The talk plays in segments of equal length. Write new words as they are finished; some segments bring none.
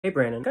Hey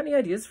Brandon, got any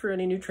ideas for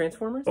any new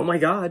Transformers? Oh my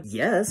god,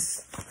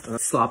 yes.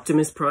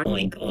 Sloptimus Prime.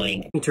 Oink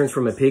oink. He turns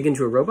from a pig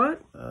into a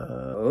robot?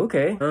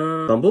 Okay.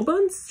 Bumble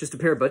Buns? Just a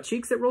pair of butt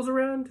cheeks that rolls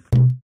around?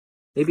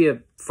 Maybe a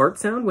fart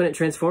sound when it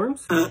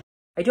transforms?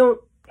 I don't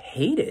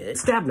hate it.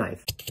 Stab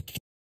knife.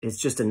 It's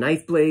just a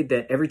knife blade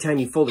that every time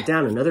you fold it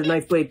down, another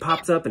knife blade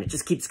pops up and it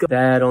just keeps going.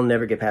 That'll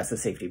never get past the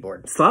safety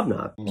board.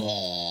 Slobknob.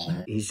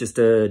 He's just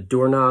a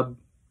doorknob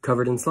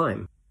covered in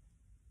slime.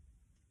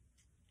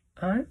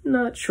 I'm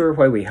not sure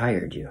why we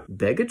hired you.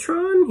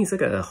 Megatron? He's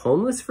like a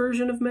homeless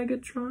version of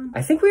Megatron?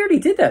 I think we already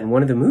did that in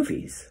one of the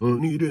movies. I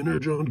need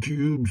energon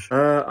cubes.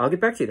 I'll get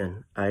back to you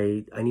then.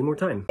 I need more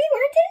time. We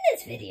weren't in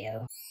this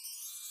video.